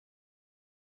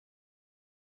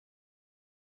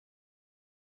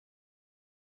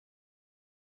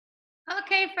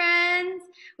Okay, friends,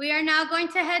 we are now going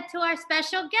to head to our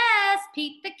special guest,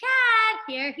 Pete the cat.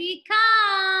 Here he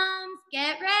comes.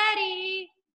 Get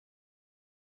ready.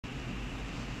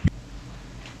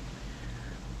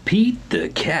 Pete the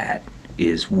cat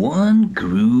is one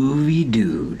groovy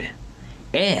dude,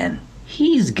 and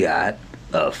he's got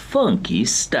a funky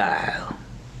style.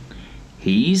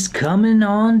 He's coming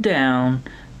on down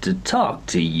to talk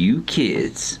to you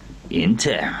kids in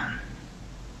town.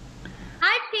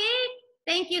 Hi, Pete.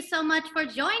 Thank you so much for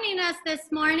joining us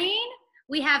this morning.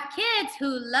 We have kids who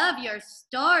love your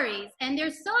stories, and they're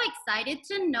so excited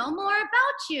to know more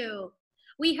about you.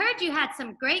 We heard you had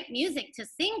some great music to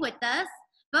sing with us,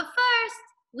 but first,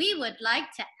 we would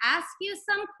like to ask you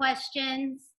some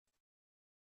questions.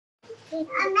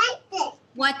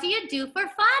 What do you do for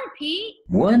fun, Pete?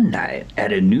 One night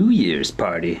at a New Year's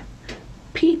party,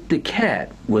 Pete the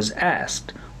cat was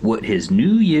asked what his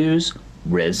New Year's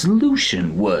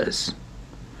resolution was.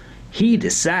 He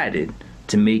decided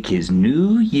to make his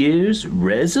New Year's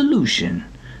resolution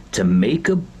to make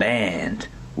a band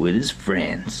with his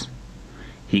friends.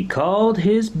 He called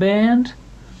his band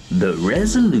The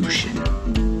Resolution.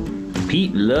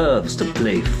 Pete loves to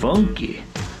play funky,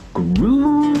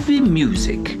 groovy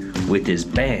music with his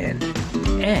band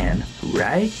and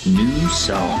write new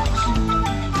songs.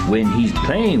 When he's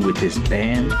playing with his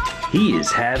band, he is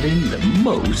having the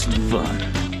most fun.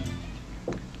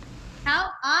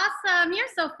 How awesome! You're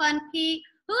so fun, Pete.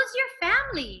 Who's your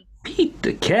family? Pete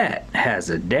the cat has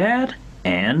a dad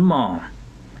and mom,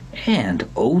 and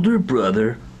older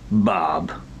brother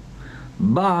Bob.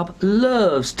 Bob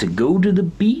loves to go to the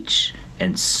beach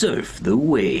and surf the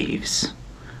waves.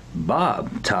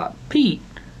 Bob taught Pete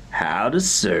how to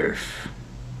surf.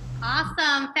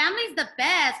 Awesome. Family's the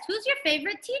best. Who's your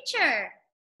favorite teacher?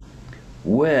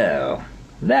 Well,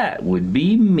 that would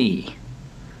be me.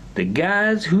 The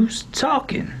guys who's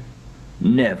talking.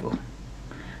 Neville.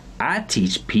 I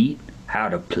teach Pete how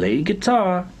to play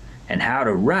guitar and how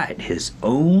to write his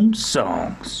own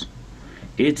songs.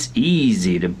 It's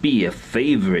easy to be a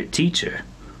favorite teacher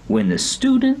when the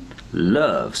student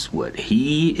loves what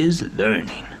he is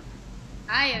learning.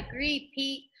 I agree,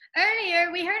 Pete.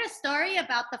 Earlier, we heard a story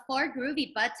about the 4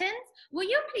 groovy buttons. Will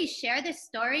you please share this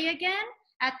story again?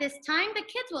 At this time, the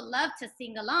kids will love to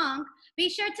sing along. Be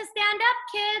sure to stand up,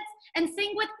 kids, and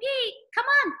sing with Pete. Come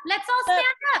on, let's all stand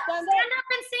up. Stand up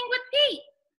and sing with Pete.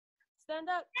 Stand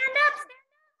up. Stand up, stand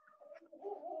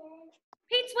up.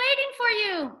 Pete's waiting for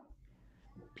you.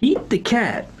 Pete the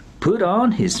cat put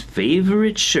on his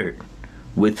favorite shirt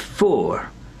with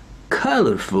 4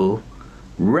 colorful,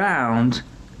 round,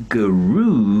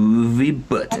 groovy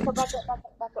buttons.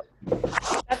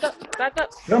 Back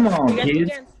up. Come on,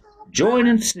 kids. Join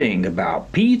and sing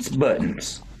about Pete's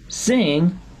buttons.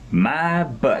 Sing My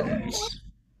Buttons.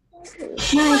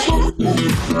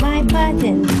 My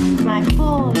buttons, my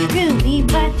 4 groovy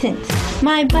buttons.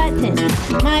 My buttons,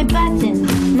 my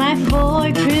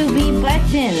 4 groovy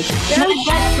buttons.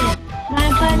 My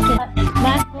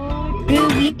 4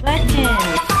 groovy buttons.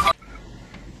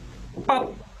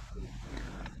 Pop.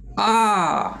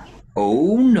 Ah,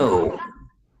 oh no.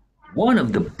 One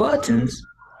of the buttons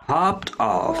popped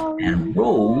off and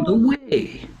rolled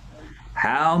away.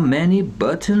 How many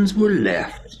buttons were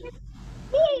left?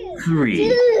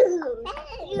 3.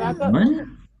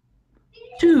 1,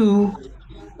 2,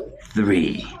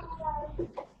 3.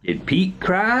 Did Pete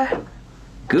cry?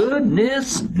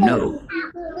 Goodness, no.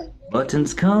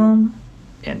 Buttons come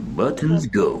and buttons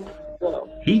go.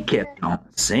 He kept on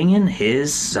singing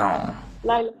his song.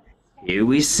 Here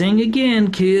we sing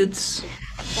again, kids.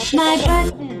 My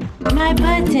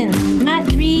buttons, my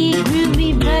 3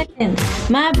 groovy buttons.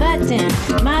 My buttons,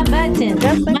 my 3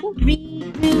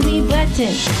 groovy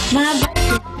buttons. My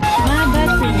 3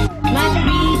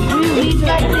 groovy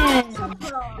buttons.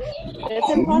 It's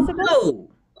impossible. No!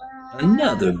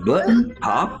 Another button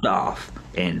popped off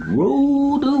and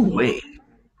rolled away.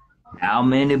 How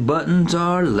many buttons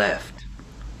are left?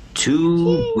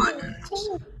 2 buttons.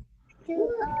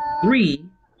 3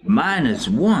 minus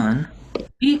 1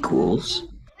 equals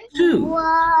 2.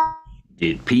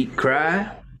 Did Pete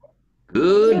cry?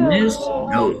 Goodness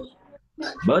no.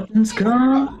 Buttons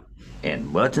come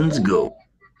and buttons go.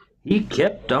 He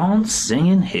kept on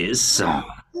singing his song.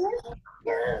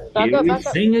 Here we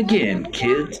sing again,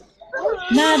 kids.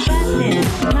 My buttons,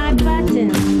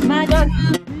 my 2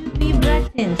 groovy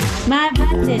buttons. My 2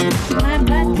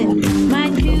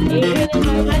 groovy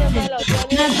buttons.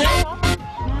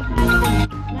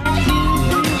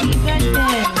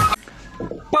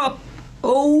 Pop!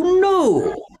 Oh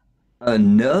no!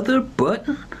 Another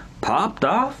button popped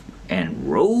off and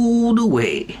rolled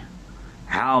away.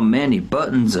 How many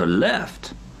buttons are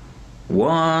left?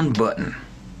 1 button.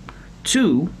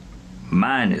 2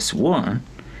 minus 1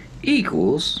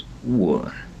 equals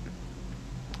 1.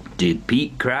 Did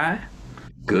Pete cry?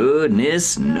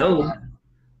 Goodness, no.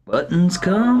 Buttons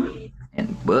come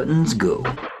and buttons go.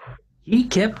 He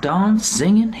kept on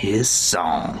singing his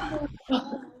song.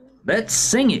 Let's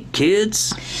sing it,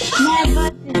 kids. My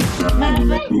button, my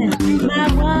button,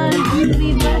 my 1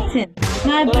 ruby button.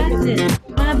 My button,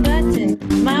 my button,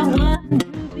 my 1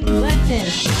 ruby button.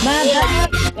 My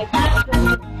button,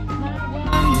 my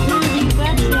 1 ruby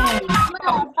button.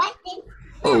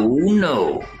 Oh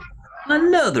no.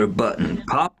 Another button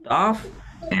popped off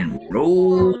and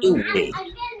rolled away.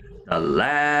 The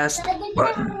last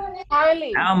button.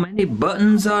 Charlie. How many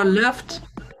buttons are left?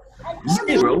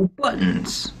 0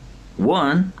 buttons.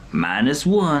 1 minus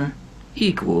 1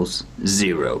 equals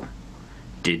 0.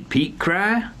 Did Pete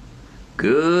cry?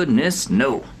 Goodness,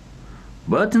 no.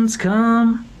 Buttons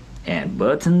come and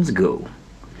buttons go.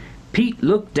 Pete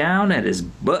looked down at his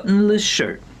buttonless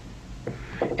shirt.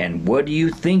 And what do you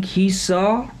think he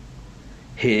saw?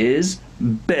 His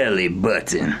belly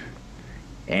button.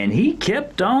 And he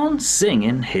kept on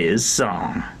singing his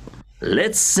song.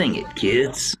 Let's sing it,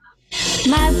 kids.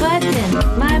 My button,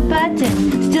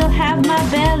 still have my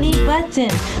belly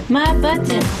button. My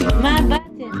button,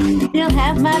 still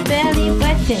have my belly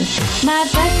button. My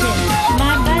button,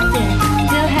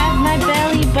 still have my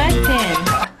belly button.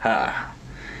 Ha!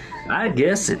 I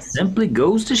guess it simply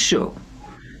goes to show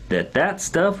that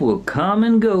stuff will come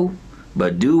and go,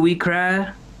 but do we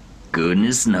cry?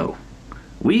 Goodness no.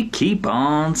 We keep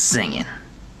on singing.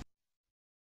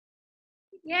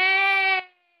 Yay!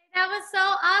 That was so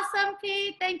awesome,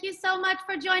 Pete. Thank you so much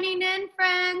for joining in,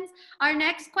 friends. Our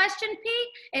next question,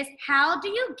 Pete, is how do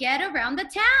you get around the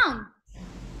town?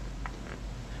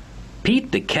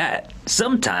 Pete the cat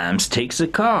sometimes takes a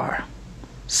car,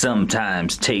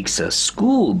 sometimes takes a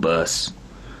school bus,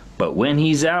 but when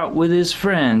he's out with his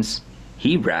friends,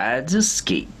 he rides a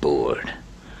skateboard.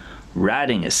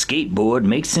 Riding a skateboard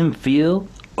makes him feel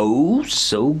oh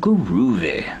so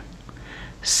groovy.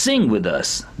 Sing with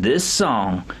us this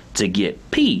song to get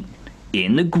Pete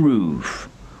in the groove.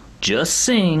 Just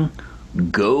sing,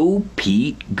 Go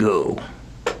Pete Go.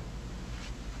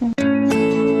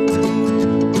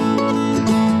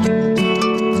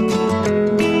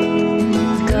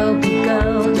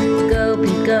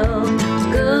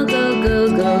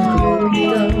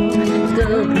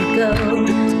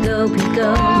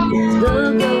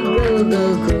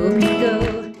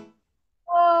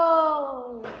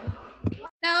 Whoa!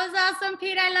 That was awesome,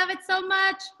 Pete. I love it so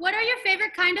much. What are your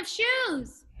favorite kind of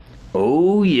shoes?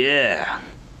 Oh yeah,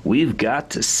 we've got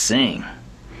to sing.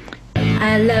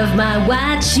 I love my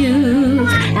white shoes.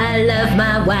 I love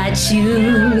my white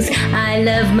shoes. I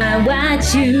love my white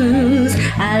shoes.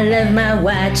 I love my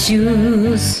white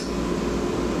shoes.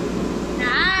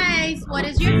 Nice. What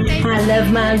is your favorite? I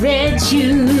love my red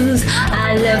shoes.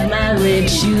 I love my red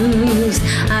shoes.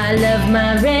 I love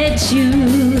my red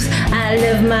shoes. I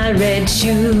love my red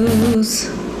shoes.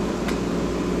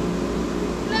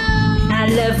 I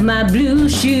love my blue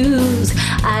shoes.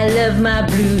 I love my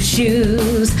blue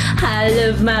shoes. I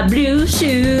love my blue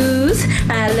shoes.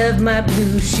 I love my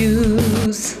blue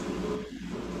shoes.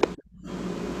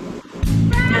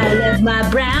 I love my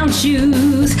brown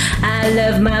shoes. I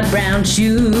love my brown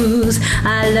shoes.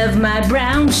 I love my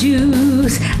brown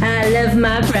shoes. I love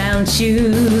my brown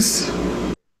shoes.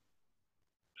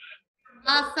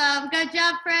 Awesome. Good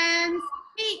job, friends.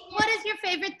 Pete, what is your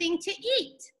favorite thing to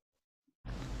eat?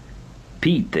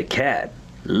 Pete the cat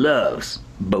loves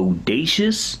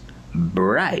bodacious,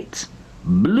 bright,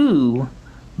 blue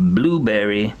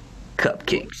blueberry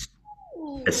cupcakes,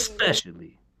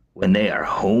 especially when they are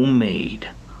homemade.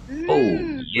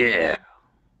 Oh yeah.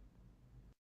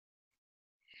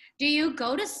 Do you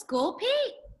go to school,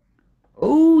 Pete?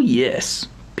 Oh yes,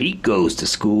 Pete goes to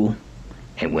school,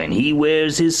 and when he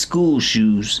wears his school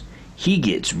shoes, he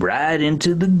gets right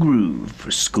into the groove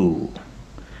for school.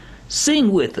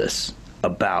 Sing with us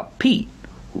about Pete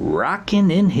rocking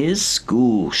in his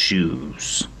school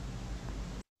shoes.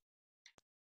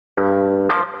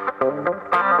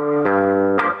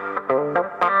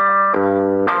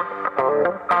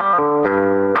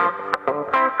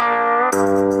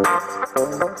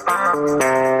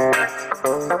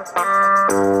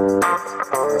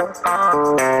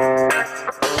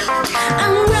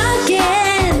 I'm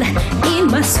rocking in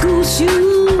my school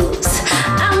shoes.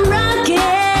 I'm rocking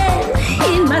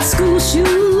in my school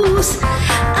shoes.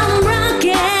 I'm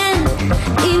rocking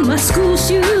in my school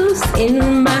shoes.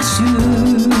 In my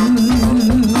shoes.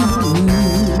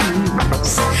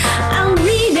 I'm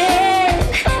reading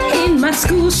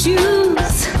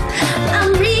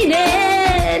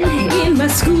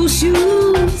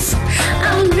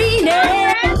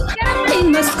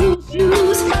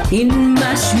in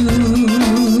my shoes.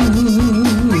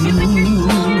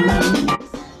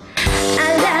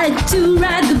 I like to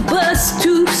ride the bus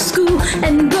to school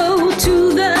and go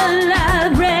to the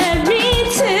library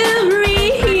to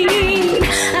read.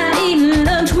 I eat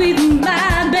lunch with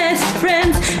my best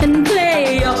friends and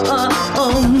play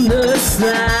on the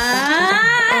slide.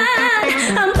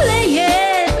 I'm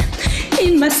playing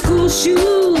in my school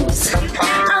shoes.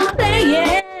 I'm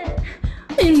playing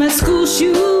in my school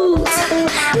shoes.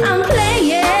 I'm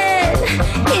playing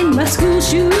in my school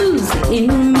shoes.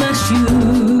 In my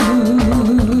shoes.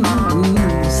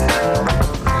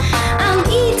 I'm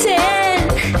eating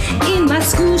in my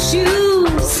school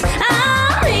shoes.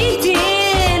 I'm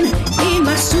eating in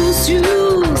my school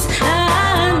shoes.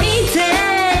 I'm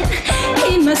eating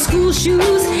in my school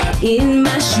shoes. In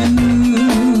my shoes.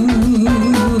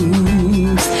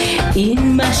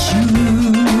 In my shoes.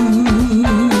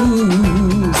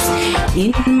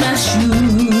 In my shoes.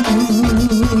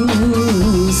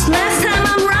 Last time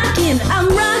I'm rocking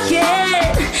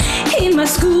in my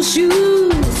school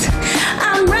shoes.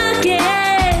 I'm rocking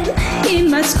in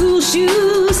my school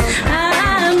shoes.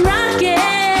 I'm rocking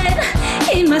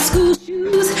in my school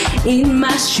shoes. In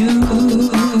my shoes.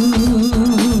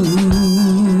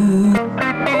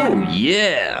 Oh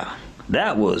yeah,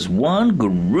 that was one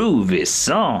groovy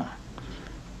song.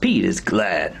 Pete is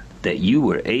glad that you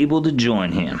were able to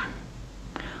join him.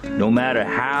 No matter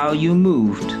how you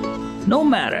moved, no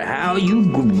matter how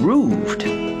you grooved,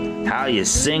 how you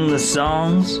sing the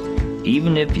songs,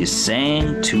 even if you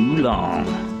sang too long,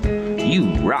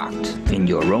 you rocked in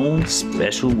your own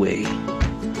special way.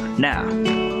 Now,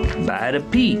 bye to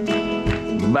Pete.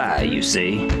 Bye, you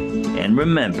say. And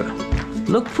remember,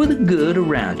 look for the good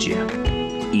around you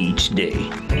each day.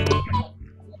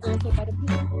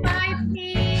 Bye,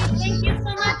 Pete. Thank you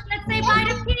so much. Let's say bye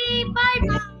to Pete. Bye,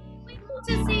 Pete. We hope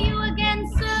to see you again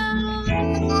soon.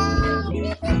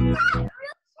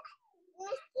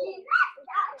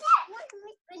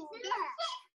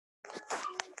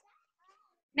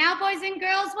 Now, boys and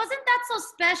girls, wasn't that so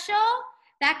special?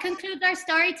 That concludes our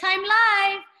Storytime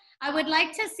Live. I would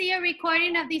like to see a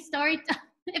recording of these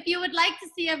if you would like to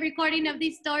see a recording of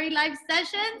these Story Live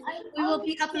sessions, we will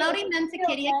be uploading them to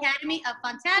Kiddie Academy of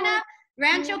Fontana,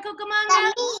 Rancho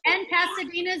Cucamonga, and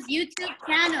Pasadena's YouTube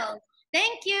channels.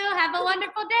 Thank you. Have a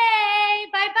wonderful day.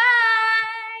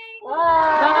 Bye-bye.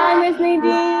 Bye, Miss Nadine.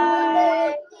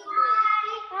 Bye.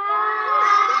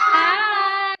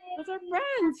 Those are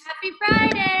friends. Happy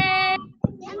Friday.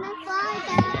 Happy Friday.